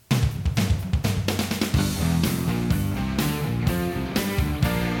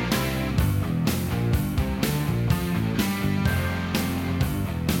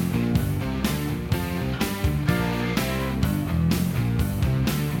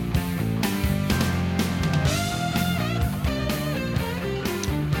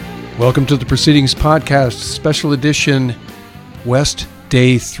Welcome to the Proceedings podcast, special edition West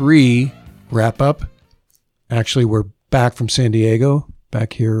Day 3 wrap-up. Actually, we're back from San Diego,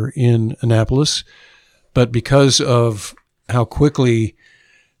 back here in Annapolis. But because of how quickly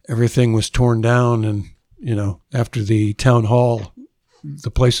everything was torn down and, after the town hall, the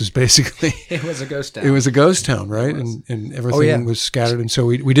place was basically... It was a ghost town. It was a ghost town, right? And everything was scattered. And so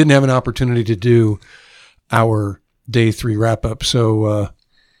we didn't have an opportunity to do our Day 3 wrap-up. So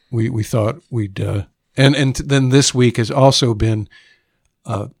we thought we'd... And then this week has also been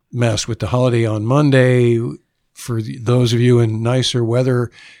a mess with the holiday on Monday. For those of you in nicer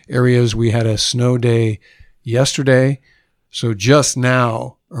weather areas, we had a snow day yesterday. So just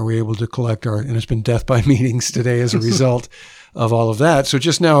now are we able to collect and it's been death by meetings today as a result of all of that. So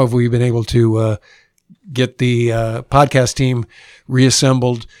just now have we been able to get the podcast team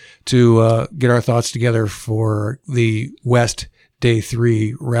reassembled to get our thoughts together for the West Day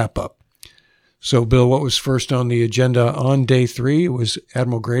 3 wrap-up. So, Bill, what was first on the agenda on Day 3? It was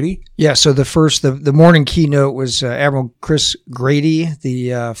Admiral Grady? Yeah, so the morning keynote was Admiral Chris Grady,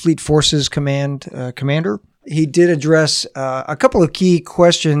 the Fleet Forces commander. He did address a couple of key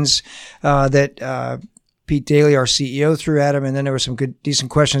questions that Pete Daly, our CEO, threw at him, and then there were some good,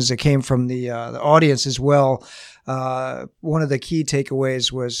 decent questions that came from the audience as well. One of the key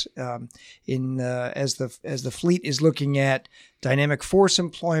takeaways was as the fleet is looking at dynamic force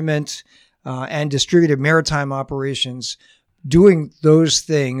employment and distributed maritime operations, doing those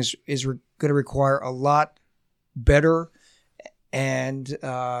things is going to require a lot better and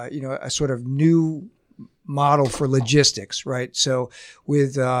a sort of new model for logistics, right? So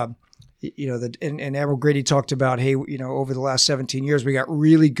with and Admiral Grady talked about, hey, over the last 17 years, we got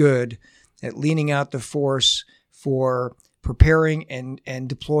really good at leaning out the force for preparing and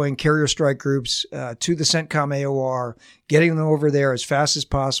deploying carrier strike groups to the CENTCOM AOR, getting them over there as fast as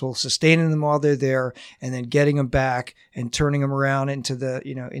possible, sustaining them while they're there, and then getting them back and turning them around into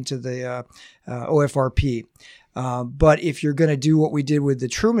the OFRP. But if you're going to do what we did with the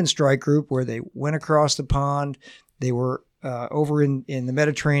Truman Strike Group, where they went across the pond, they were over in the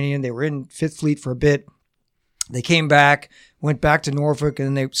Mediterranean, they were in Fifth Fleet for a bit. They came back, went back to Norfolk, and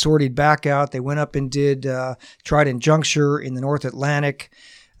then they sortied back out. They went up and did Trident Juncture in the North Atlantic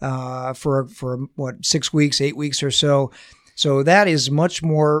for 6 weeks, 8 weeks or so. So that is much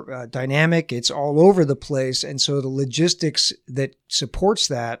more dynamic. It's all over the place. And so the logistics that supports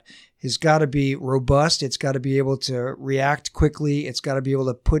that has got to be robust. It's got to be able to react quickly. It's got to be able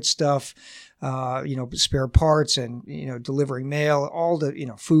to put stuff, spare parts and, delivering mail, all the,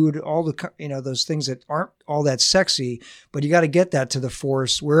 food, all the, those things that aren't all that sexy, but you got to get that to the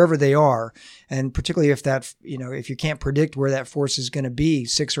force wherever they are. And particularly if that, if you can't predict where that force is going to be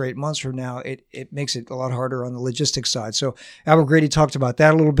 6 or 8 months from now, it makes it a lot harder on the logistics side. So Admiral Grady talked about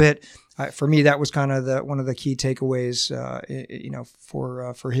that a little bit. For me, that was kind of one of the key takeaways,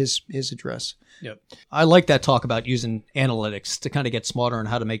 for his address. Yep. I like that talk about using analytics to kind of get smarter on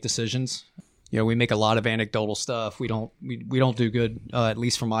how to make decisions. We make a lot of anecdotal stuff. We don't do good, at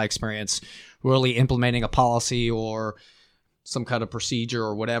least from my experience, really implementing a policy or some kind of procedure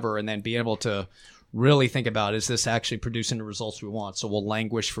or whatever, and then be able to really think about, is this actually producing the results we want? So we'll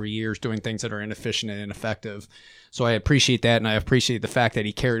languish for years doing things that are inefficient and ineffective. So I appreciate that, and I appreciate the fact that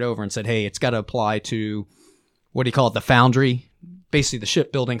he carried over and said, hey, it's got to apply to, what do you call it, the foundry, basically the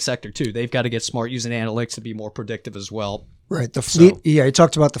shipbuilding sector too. They've got to get smart using analytics to be more predictive as well. Right. The fleet. So, he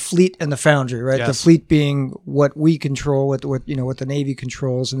talked about the fleet and the foundry, right? Yes. The fleet being what we control, what the Navy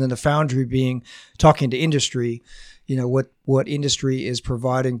controls, and then the foundry being talking to industry, what industry is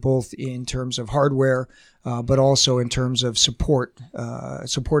providing both in terms of hardware, but also in terms of support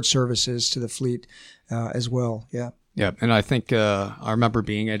services to the fleet as well. Yeah. Yeah, and I think I remember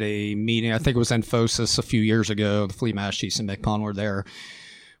being at a meeting, I think it was Infosys a few years ago, the Fleet Master Chiefs and McPon were there.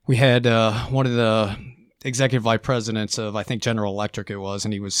 We had one of the executive vice presidents of, I think, General Electric it was,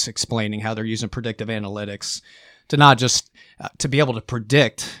 and he was explaining how they're using predictive analytics to not just to be able to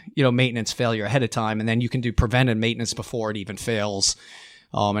predict, maintenance failure ahead of time, and then you can do preventive maintenance before it even fails,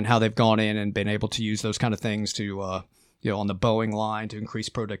 and how they've gone in and been able to use those kind of things to, on the Boeing line to increase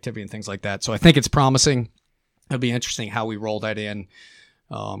productivity and things like that. So I think it's promising. It'll be interesting how we roll that in,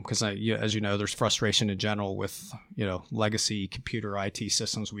 because as you know, there's frustration in general with legacy computer IT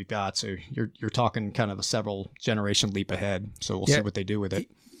systems we've got. So you're talking kind of a several generation leap ahead. So we'll see what they do with it.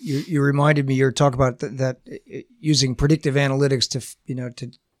 You reminded me. You're talking about that using predictive analytics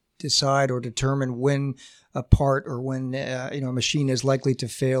to decide or determine when a part or when a machine is likely to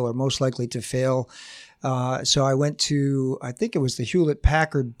fail or most likely to fail. So I went to, I think it was the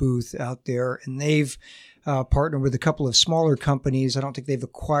Hewlett-Packard booth out there, and they've partnered with a couple of smaller companies. I don't think they've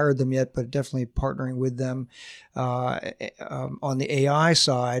acquired them yet, but definitely partnering with them on the AI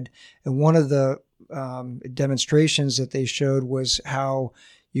side. And one of the demonstrations that they showed was how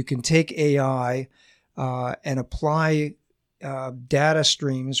you can take AI and apply data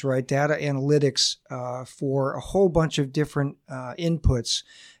streams, right? Data analytics for a whole bunch of different inputs.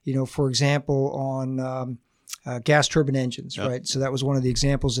 For example, on gas turbine engines, right? So that was one of the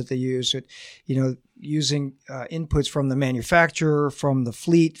examples that they used. Using inputs from the manufacturer, from the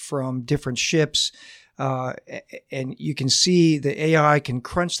fleet, from different ships. And you can see the AI can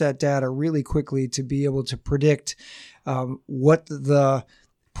crunch that data really quickly to be able to predict what the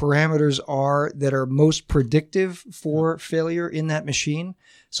parameters are that are most predictive for failure in that machine.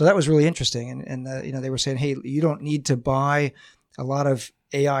 So that was really interesting. And they were saying, hey, you don't need to buy a lot of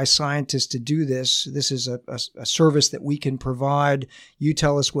AI scientists to do this. This is a service that we can provide. You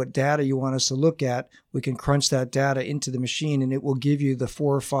tell us what data you want us to look at. We can crunch that data into the machine, and it will give you the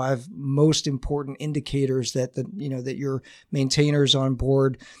 4 or 5 most important indicators that that your maintainers on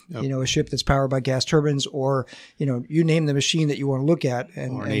board, a ship that's powered by gas turbines, or you name the machine that you want to look at,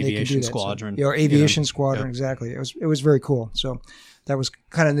 and or an aviation squadron. So, or aviation squadron, exactly. It was very cool. So that was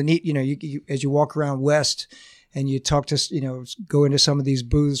kind of the neat. You as you walk around West. And you talk to, go into some of these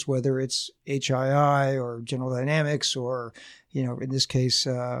booths, whether it's HII or General Dynamics or, in this case,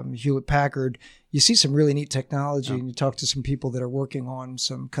 Hewlett-Packard, you see some really neat technology, and you talk to some people that are working on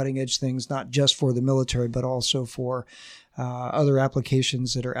some cutting edge things, not just for the military, but also for other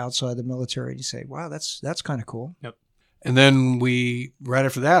applications that are outside the military. And you say, wow, that's kind of cool. Yep. And then right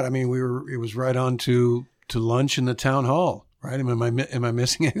after that, it was right on to lunch in the town hall. Right? Am I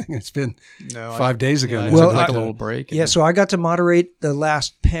missing anything? It's been 5 days ago. Yeah, well, like a little break. Yeah, so I got to moderate the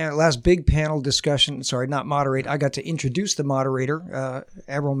last big panel discussion. Sorry, not moderate. I got to introduce the moderator,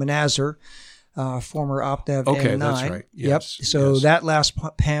 Admiral Manazar, former OpDev Okay, N9. that's right. Yes, Yep. So that last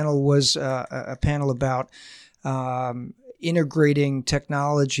panel was a panel about integrating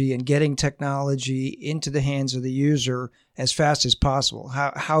technology and getting technology into the hands of the user as fast as possible.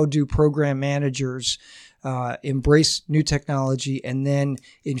 How do program managers embrace new technology and then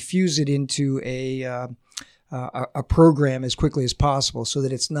infuse it into a program as quickly as possible, so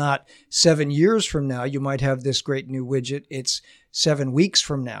that it's not 7 years from now you might have this great new widget. It's 7 weeks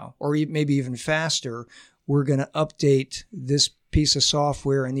from now, or maybe even faster. We're going to update this piece of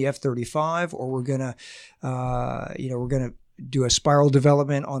software in the F-35, or we're going to do a spiral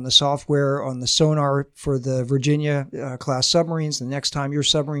development on the software on the sonar for the Virginia class submarines. The next time your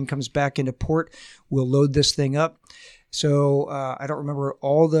submarine comes back into port, we'll load this thing up. So I don't remember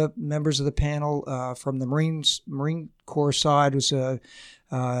all the members of the panel. From the Marine Corps side was General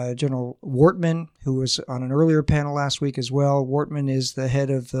Wortman, who was on an earlier panel last week as well. Wortman is the head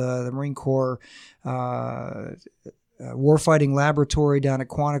of the Marine Corps Warfighting Laboratory down at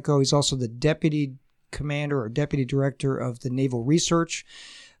Quantico. He's also the deputy commander or deputy director of the Naval Research.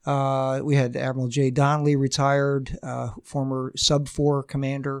 We had Admiral Jay Donnelly, retired, former Sub-4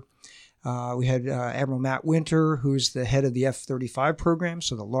 commander. We had Admiral Matt Winter, who's the head of the F-35 program,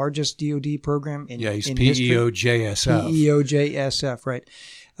 so the largest DoD program in he's in PEOJSF. PEOJSF, right.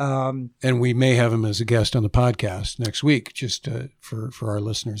 And we may have him as a guest on the podcast next week, just for our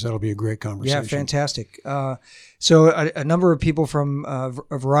listeners. That'll be a great conversation. Yeah, fantastic. So a number of people from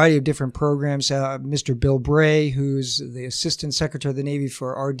a variety of different programs. Mr. Bill Bray, who's the Assistant Secretary of the Navy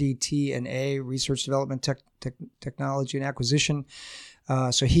for RDT&A, Research, Development, Technology, and Acquisition.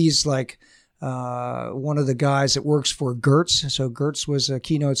 So he's like one of the guys that works for Gertz. So Gertz was a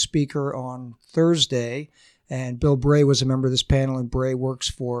keynote speaker on Thursday, and Bill Bray was a member of this panel, and Bray works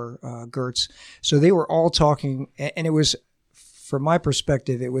for Gertz. So they were all talking, and it was, from my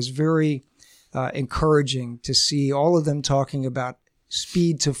perspective, it was very encouraging to see all of them talking about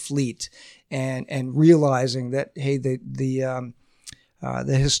speed to fleet and realizing that, hey, the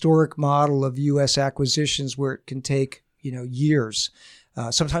historic model of U.S. acquisitions, where it can take years,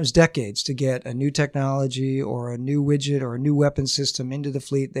 sometimes decades, to get a new technology or a new widget or a new weapon system into the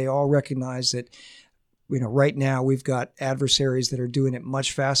fleet. They all recognize that right now we've got adversaries that are doing it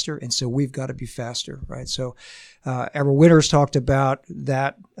much faster, and so we've got to be faster, right? So Admiral Winters talked about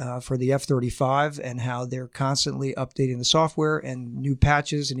that for the F-35 and how they're constantly updating the software and new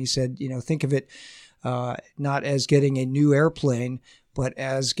patches. And he said, think of it not as getting a new airplane, but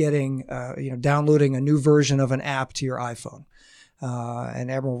as getting, downloading a new version of an app to your iPhone.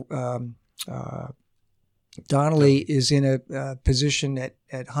 And Admiral Donnelly is in a position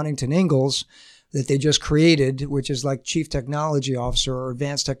at Huntington Ingalls that they just created, which is like Chief Technology Officer or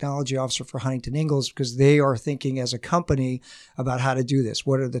Advanced Technology Officer for Huntington Ingalls, because they are thinking as a company about how to do this.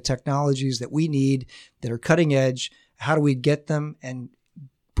 What are the technologies that we need that are cutting edge? How do we get them and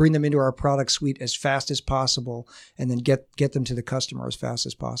bring them into our product suite as fast as possible, and then get them to the customer as fast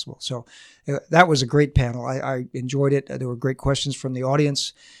as possible? So that was a great panel. I enjoyed it. There were great questions from the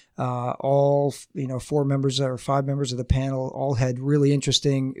audience. All 4 members or 5 members of the panel all had really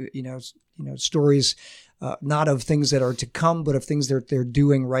interesting stories, not of things that are to come, but of things that they're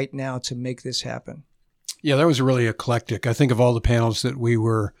doing right now to make this happen. Yeah, that was really eclectic. I think of all the panels that we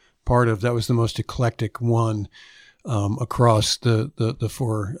were part of, that was the most eclectic one across the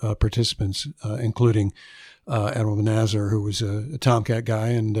 4 participants, including Admiral Benazir, who was a Tomcat guy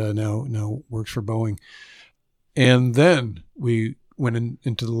and now works for Boeing. And then we went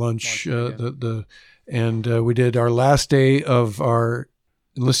into the lunch, and we did our last day of our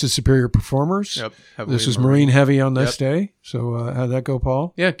enlisted superior performers. Yep. This was Marine heavy on this day. So how'd that go,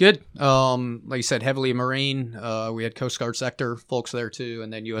 Paul? Yeah, good. Like you said, heavily Marine. We had Coast Guard sector folks there too,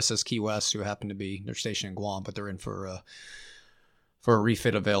 and then USS Key West, who happened to be, they're stationed in Guam, but they're in for a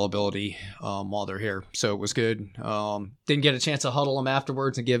refit availability while they're here. So it was good. Didn't get a chance to huddle them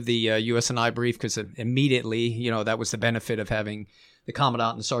afterwards and give the USNI brief, because immediately, that was the benefit of having the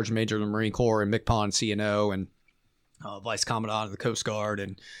Commandant and the Sergeant Major of the Marine Corps and MCPOG and CNO and Vice Commandant of the Coast Guard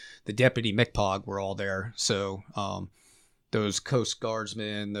and the Deputy MCPOG were all there. So those Coast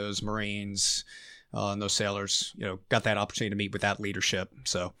Guardsmen, those Marines, and those sailors, got that opportunity to meet with that leadership.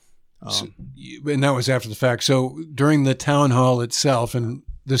 So and that was after the fact. So during the town hall itself, and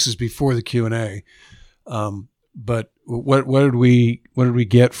this is before the Q&A, but what did we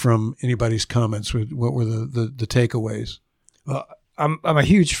get from anybody's comments? What were the takeaways? I'm a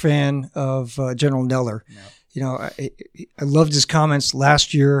huge fan of General Neller. Yeah. I loved his comments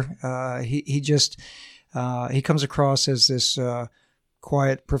last year. He comes across as this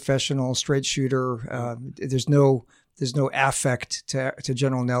quiet, professional, straight shooter. There's no affect to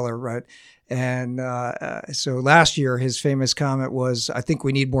General Neller, right? And so last year, his famous comment was, "I think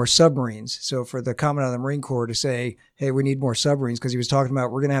we need more submarines." So for the Commandant of the Marine Corps to say, "Hey, we need more submarines," because he was talking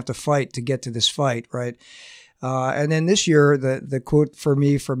about we're going to have to fight to get to this fight, right? And then this year, the quote for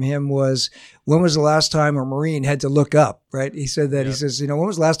me from him was, "When was the last time a Marine had to look up?" Right? He said that. He says, "When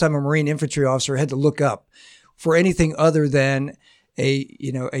was the last time a Marine infantry officer had to look up for anything other than a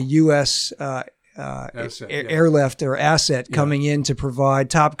U.S. Airlift or asset coming in to provide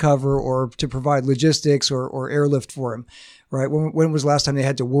top cover or to provide logistics or airlift for him?" Right? When was the last time they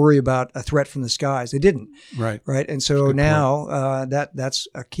had to worry about a threat from the skies? They didn't. Right. Right. And so now that's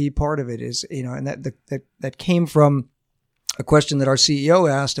a key part of it is, and that came from a question that our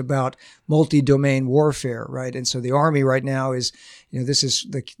CEO asked about multi-domain warfare. Right. And so the Army right now is, this is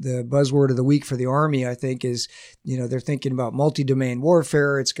the buzzword of the week for the Army, I think, is, they're thinking about multi-domain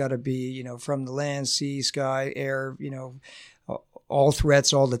warfare. It's got to be, from the land, sea, sky, air, all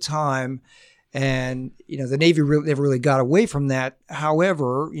threats all the time. And, the Navy never really got away from that.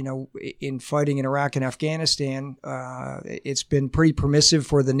 However, in fighting in Iraq and Afghanistan, it's been pretty permissive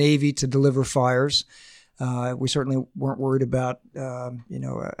for the Navy to deliver fires. We certainly weren't worried about,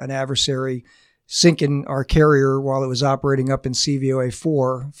 an adversary sinking our carrier while it was operating up in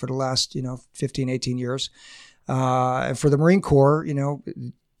CVOA-4 for the last, 15, 18 years. And for the Marine Corps,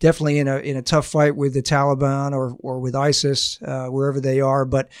 definitely in a tough fight with the Taliban or with ISIS, wherever they are.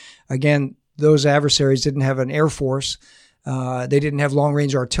 But again, those adversaries didn't have an air force. They didn't have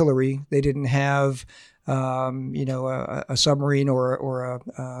long-range artillery. They didn't have, a submarine or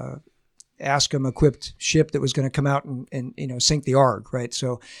a ASCM-equipped ship that was going to come out and sink the ARG, right?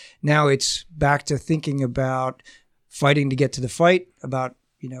 So now it's back to thinking about fighting to get to the fight, about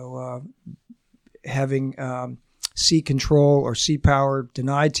having sea control or sea power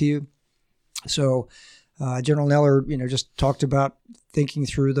denied to you. So General Neller, just talked about thinking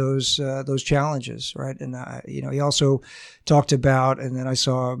through those challenges, right? And he also talked about, and then I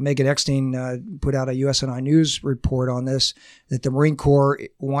saw Megan Eckstein put out a USNI News report on this, that the Marine Corps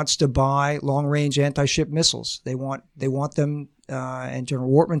wants to buy long-range anti-ship missiles. They want them, and General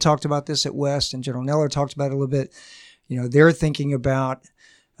Wortman talked about this at West, and General Neller talked about it a little bit. They're thinking about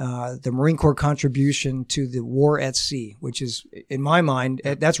the Marine Corps contribution to the war at sea, which is, in my mind,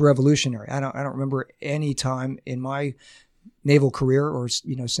 that's revolutionary. I don't remember any time in my naval career or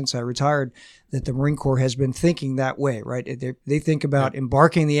since I retired that the Marine Corps has been thinking that way, right? They think about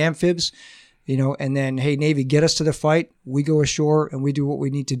embarking the amphibs, and then, hey, Navy, get us to the fight. We go ashore and we do what we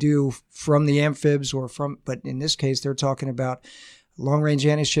need to do from the amphibs but in this case, they're talking about long-range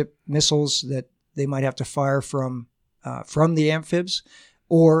anti-ship missiles that they might have to fire from the amphibs,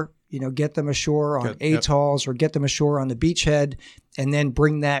 or get them ashore on atolls, or get them ashore on the beachhead, and then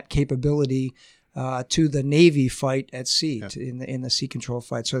bring that capability to the Navy fight at sea, in the sea control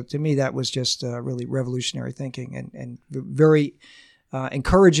fight. So to me, that was just really revolutionary thinking, and very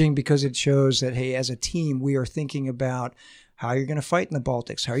encouraging, because it shows that, hey, as a team, we are thinking about how you're going to fight in the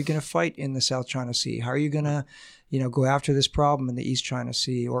Baltics, how are you going to fight in the South China Sea, how are you going to, go after this problem in the East China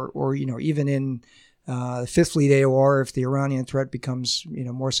Sea, or even in the Fifth Fleet AOR, if the Iranian threat becomes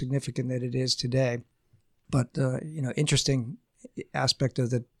more significant than it is today. But interesting aspect of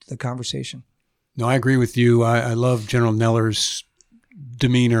the conversation. No, I agree with you. I love General Neller's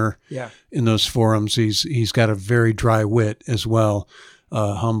demeanor in those forums. He's got a very dry wit as well,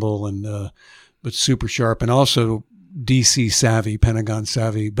 humble and but super sharp, and also DC savvy, Pentagon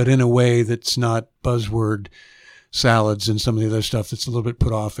savvy, but in a way that's not buzzword salads and some of the other stuff that's a little bit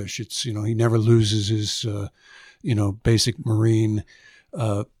put offish. It's he never loses his basic Marine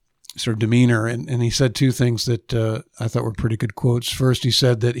sort of demeanor. And he said two things that I thought were pretty good quotes. First, he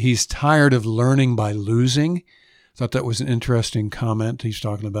said that he's tired of learning by losing. I thought that was an interesting comment. He's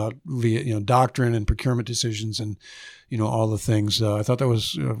talking about via doctrine and procurement decisions and all the things. I thought that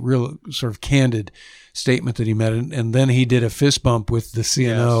was a real sort of candid statement that he made. And then he did a fist bump with the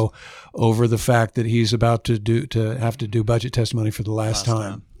CNO over the fact that he's about to have to do budget testimony for the last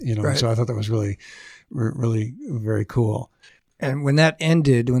time. Right. So I thought that was really, really very cool. And when that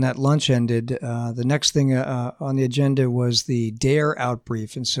lunch ended, the next thing on the agenda was the DARE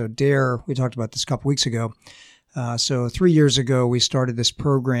outbrief. And so DARE, we talked about this a couple weeks ago. So 3 years ago, we started this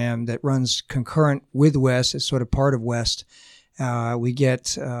program that runs concurrent with WEST. It's sort of part of WEST. We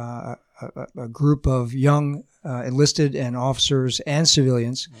get a group of young enlisted and officers and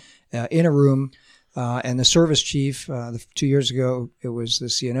civilians in a room, and the service chief, 2 years ago, it was the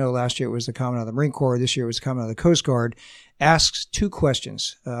CNO. Last year, it was the Commandant of the Marine Corps. This year, it was the Commandant of the Coast Guard. Asks two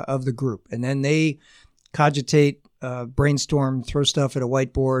questions of the group, and then they cogitate, brainstorm, throw stuff at a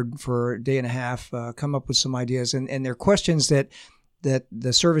whiteboard for a day and a half, come up with some ideas, and they're questions that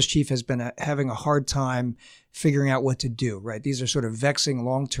the service chief has been having a hard time figuring out what to do. Right? These are sort of vexing,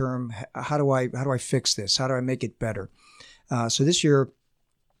 long term. How do I fix this? How do I make it better? So this year,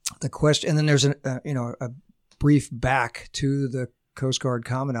 the question, and then there's a brief back to the Coast Guard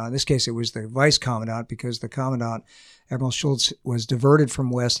Commandant. In this case, it was the Vice Commandant, because the Commandant, Admiral Schultz, was diverted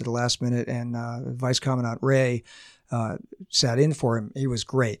from West at the last minute, and Vice Commandant Ray sat in for him. He was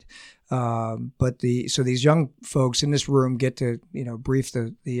great. So these young folks in this room get to brief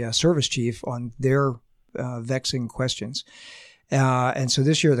the service chief on their vexing questions. And so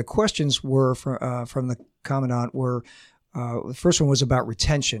this year the questions were from the Commandant were the first one was about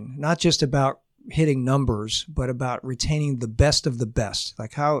retention, not just about hitting numbers, but about retaining the best of the best.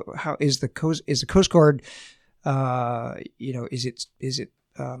 Like how is the Coast Guard, is it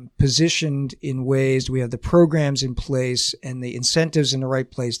positioned in ways? Do we have the programs in place and the incentives in the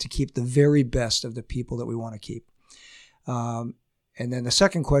right place to keep the very best of the people that we want to keep? And then the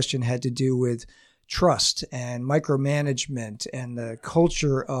second question had to do with trust and micromanagement and the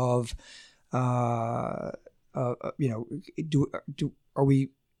culture of, are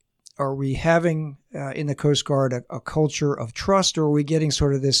we having in the Coast Guard a culture of trust, or are we getting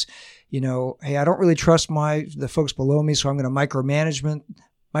sort of this, hey, I don't really trust the folks below me, so I'm going to micromanage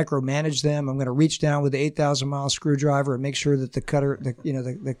them. I'm going to reach down with the 8,000-mile screwdriver and make sure that the cutter,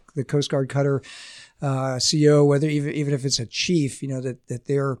 the Coast Guard cutter CO, whether even if it's a chief, that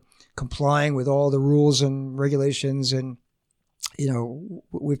they're complying with all the rules and regulations. And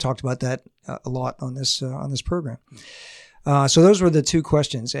we've talked about that a lot on this program. So those were the two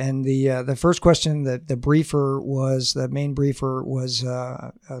questions, and the first question that the main briefer was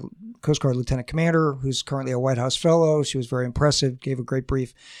a Coast Guard Lieutenant Commander who's currently a White House Fellow. She was very impressive, gave a great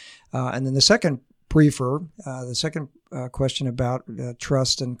brief, and then the second briefer, question about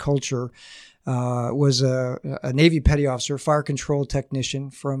trust and culture, was a Navy petty officer, fire control technician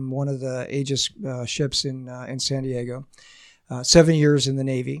from one of the Aegis ships in San Diego, 7 years in the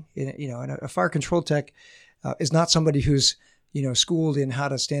Navy. And a fire control tech is not somebody who's, schooled in how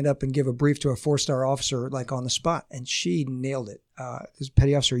to stand up and give a brief to a 4-star officer, like on the spot. And she nailed it. This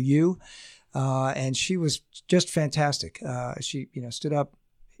Petty Officer Yu, and she was just fantastic. She, stood up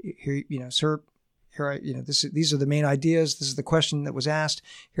here, sir, here, these are the main ideas. This is the question that was asked.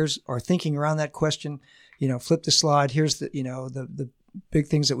 Here's our thinking around that question. Flip the slide. Here's the big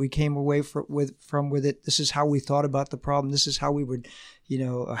things that we came away with it. This is how we thought about the problem. This is how we would,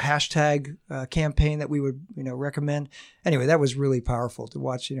 a hashtag campaign that we would, recommend. Anyway, that was really powerful to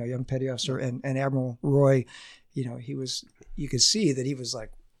watch, young petty officer and Admiral Roy. You could see that he was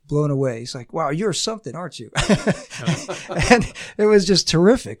like blown away. He's like, wow, you're something, aren't you? And it was just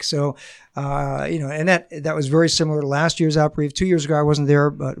terrific. So, and that was very similar to last year's outbrief. 2 years ago, I wasn't there,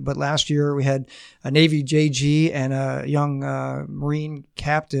 but last year we had a Navy JG and a young Marine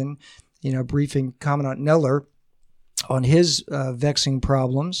captain, briefing Commandant Neller on his vexing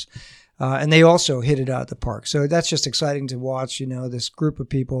problems. And they also hit it out of the park. So that's just exciting to watch, this group of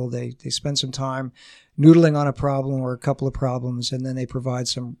people, they spend some time noodling on a problem or a couple of problems, and then they provide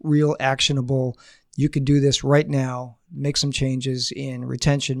some real actionable, you can do this right now, make some changes in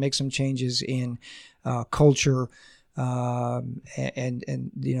retention, make some changes in culture.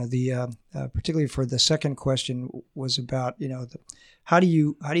 Particularly for the second question was about, how do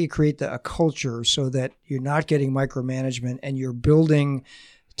you create a culture so that you're not getting micromanagement and you're building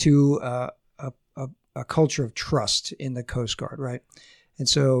to a culture of trust in the Coast Guard, right? And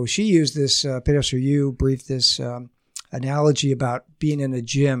so she used this, Petty Officer Yu briefed this analogy about being in a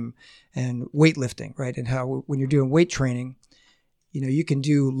gym and weightlifting, right? And how when you're doing weight training, you can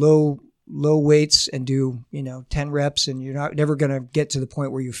do low weights and do, 10 reps and you're never going to get to the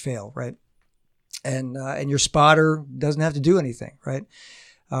point where you fail, right? And your spotter doesn't have to do anything, right?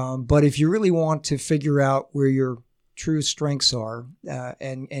 But if you really want to figure out where your true strengths are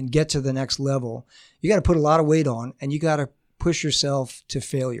and get to the next level, you got to put a lot of weight on and you got to push yourself to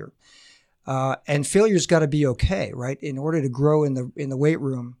failure. And failure's got to be okay, right? In order to grow in the weight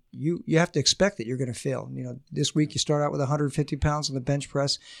room, you have to expect that you're going to fail. This week you start out with 150 pounds on the bench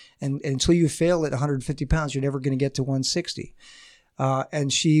press, and until you fail at 150 pounds, you're never going to get to 160.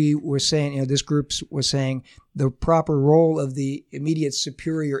 And she was saying, this group was saying the proper role of the immediate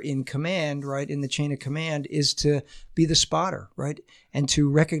superior in command, right, in the chain of command, is to be the spotter, right, and to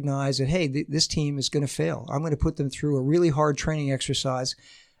recognize that, hey, this team is going to fail. I'm going to put them through a really hard training exercise,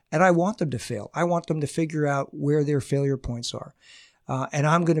 and I want them to fail. I want them to figure out where their failure points are. And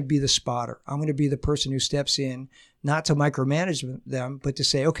I'm going to be the spotter. I'm going to be the person who steps in, not to micromanage them, but to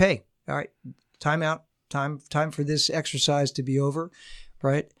say, okay, all right, time out. Time for this exercise to be over,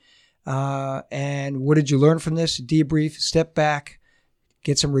 right? And what did you learn from this? Debrief, step back,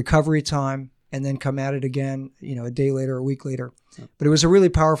 get some recovery time, and then come at it again, a day later, a week later. Yeah. But it was a really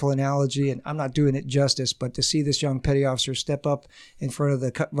powerful analogy, and I'm not doing it justice, but to see this young petty officer step up in front of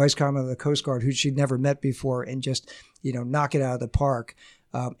the Vice Commandant of the Coast Guard, who she'd never met before, and just, knock it out of the park.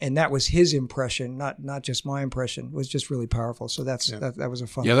 And that was his impression, not just my impression. Was just really powerful. So that was a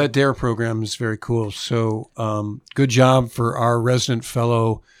fun. Yeah, that DARE program is very cool. So good job for our resident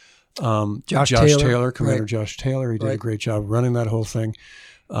fellow Josh Taylor, Commander Josh Taylor. He did a great job running that whole thing.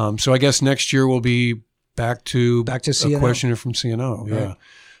 So I guess next year we'll be back to CNO. A questioner from CNO. Right.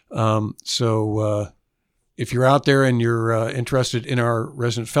 Yeah. So if you're out there and you're interested in our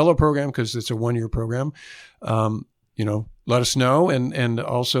resident fellow program, because it's a 1-year program, let us know. And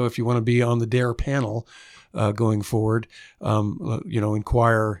also if you want to be on the DARE panel going forward,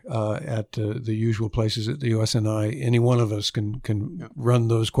 inquire at the usual places at the USNI. Any one of us can run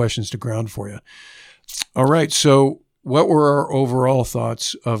those questions to ground for you. All right. So what were our overall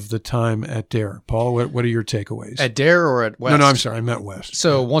thoughts of the time at DARE? Paul, what are your takeaways? At DARE or at West? No, I'm sorry. I meant West.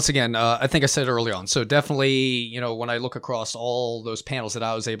 So once again, I think I said early on. So definitely, when I look across all those panels that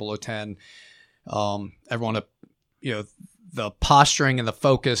I was able to attend, everyone, the posturing and the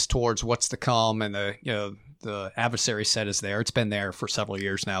focus towards what's to come, and the adversary set is there. It's been there for several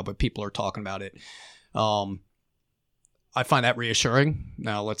years now, but people are talking about it. I find that reassuring.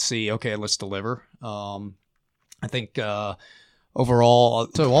 Now let's see. Okay, let's deliver. I think overall,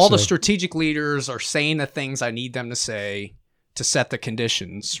 so all the strategic leaders are saying the things I need them to say to set the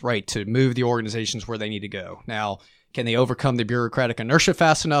conditions, right, to move the organizations where they need to go. Now, can they overcome the bureaucratic inertia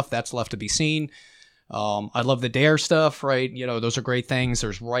fast enough? That's left to be seen. I love the DARE stuff, right? Those are great things.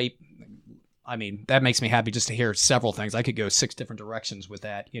 There's that makes me happy just to hear several things. I could go 6 different directions with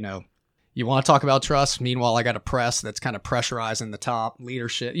that. You want to talk about trust. Meanwhile, I got a press that's kind of pressurizing the top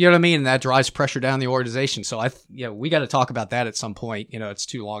leadership. You know what I mean? And that drives pressure down the organization. So we got to talk about that at some point. It's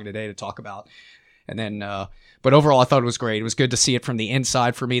too long today to talk about. And then, but overall, I thought it was great. It was good to see it from the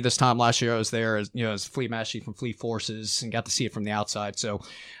inside for me this time last year. I was there as Fleet Master Chief from Fleet Forces and got to see it from the outside. So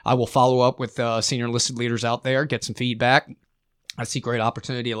I will follow up with senior enlisted leaders out there, get some feedback. I see great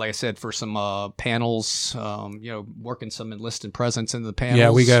opportunity, like I said, for some panels, working some enlisted presence in the panels.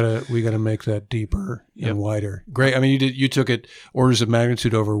 Yeah, we gotta make that deeper and wider. Great. I mean, you took it orders of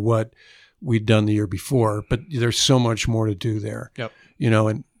magnitude over what we'd done the year before, but there's so much more to do there. Yep.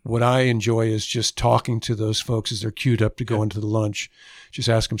 And what I enjoy is just talking to those folks as they're queued up to go into the lunch, just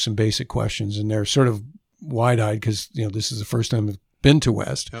ask them some basic questions. And they're sort of wide-eyed because, this is the first time they've been to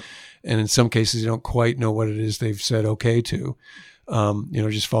West. Yep. And in some cases, they don't quite know what it is they've said okay to.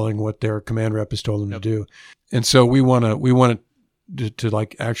 just following what their command rep has told them to do. And so we want to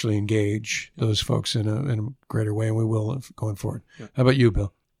like actually engage those folks in a greater way, and we will going forward. Yeah. How about you,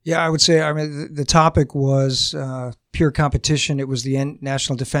 Bill? Yeah, I would say, the topic was pure competition. It was the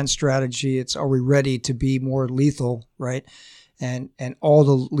national defense strategy. It's, are we ready to be more lethal, right? And all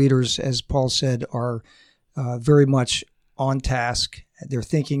the leaders, as Paul said, are very much on task. They're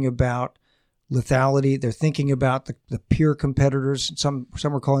thinking about lethality. They're thinking about the peer competitors. Some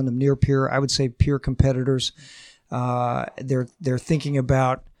are calling them near peer. I would say peer competitors. They're thinking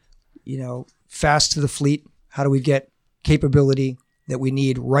about, fast to the fleet. How do we get capability that we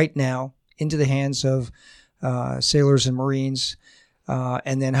need right now into the hands of sailors and Marines?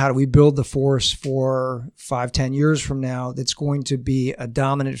 And then how do we build the force for 5-10 years from now that's going to be a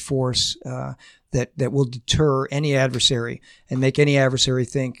dominant force that will deter any adversary and make any adversary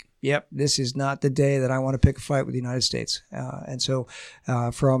think, yep, this is not the day that I want to pick a fight with the United States. And so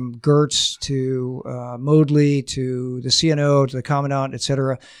from Gertz to Modley to the CNO to the Commandant, et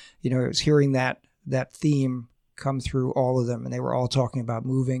cetera, I was hearing that theme come through all of them, and they were all talking about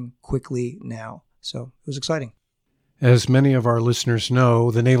moving quickly now. So it was exciting. As many of our listeners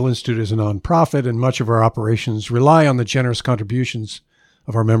know, the Naval Institute is a nonprofit, and much of our operations rely on the generous contributions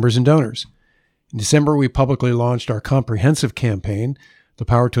of our members and donors. In December, we publicly launched our comprehensive campaign, The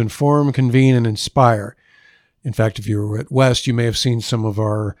Power to Inform, Convene, and Inspire. In fact, if you were at West, you may have seen some of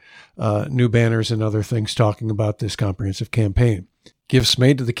our new banners and other things talking about this comprehensive campaign. Gifts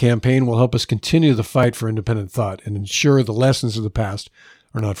made to the campaign will help us continue the fight for independent thought and ensure the lessons of the past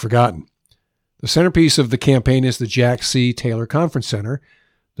are not forgotten. The centerpiece of the campaign is the Jack C. Taylor Conference Center,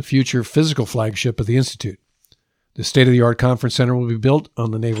 the future physical flagship of the Institute. The state-of-the-art conference center will be built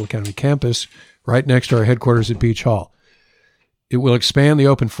on the Naval Academy campus right next to our headquarters at Beach Hall. It will expand the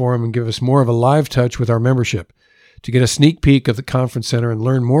open forum and give us more of a live touch with our membership. To get a sneak peek of the conference center and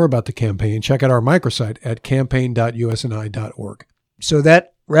learn more about the campaign, check out our microsite at campaign.usni.org. So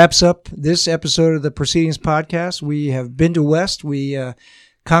that wraps up this episode of the Proceedings podcast. We have been to West. We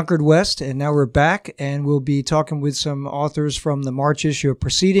conquered West, and now we're back, and we'll be talking with some authors from the March issue of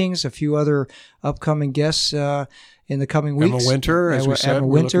Proceedings, a few other upcoming guests in the coming weeks. Emma Winter, as we said. Emma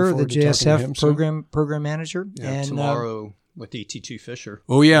Winter, the JSF program manager. Yeah, and tomorrow with ET2 Fisher.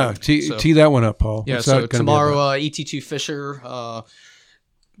 Oh, yeah. Tee that one up, Paul. Yeah, so tomorrow, ET2 Fisher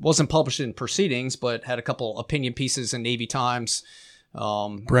wasn't published in Proceedings, but had a couple opinion pieces in Navy Times.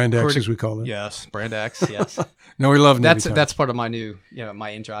 Brand X, as we call it. Yes, Brand X, yes. No, we love Navy Times. That's part of my new,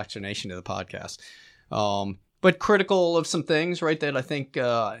 my indoctrination to the podcast. But critical of some things, right, that I think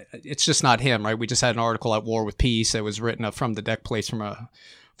it's just not him, right? We just had an article at War with Peace that was written up from the deck place from a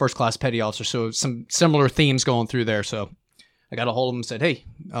first-class petty officer, so some similar themes going through there. So I got a hold of him and said, hey,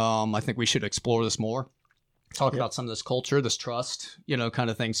 I think we should explore this more. Talk about some of this culture, this trust, kind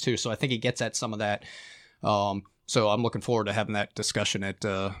of things too. So I think he gets at some of that. So I'm looking forward to having that discussion at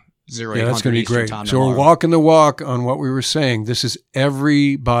 0800 Yeah, that's going to be great. So tomorrow. we're walking the walk on what we were saying. This is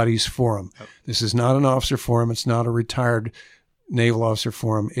everybody's forum. Yep. This is not an officer forum. It's not a retired naval officer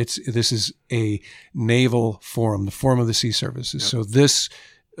forum. This is a naval forum, the forum of the sea services. Yep. So this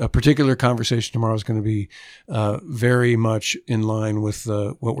particular conversation tomorrow is going to be very much in line with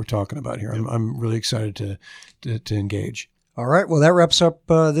what we're talking about here. Yep. I'm really excited to engage. All right. Well, that wraps up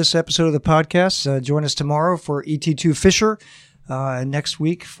this episode of the podcast. Join us tomorrow for ET2 Fisher, next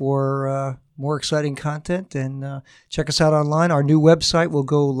week for more exciting content. And check us out online. Our new website will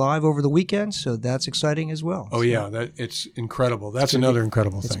go live over the weekend, so that's exciting as well. Oh, yeah. It's incredible. That's another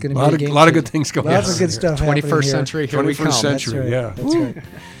incredible thing. A lot of good things going on. Lots of good stuff happening 21st century, here we come. 21st century, That's right. yeah. That's right.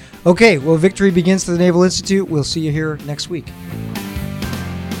 Okay. Well, victory begins to the Naval Institute. We'll see you here next week.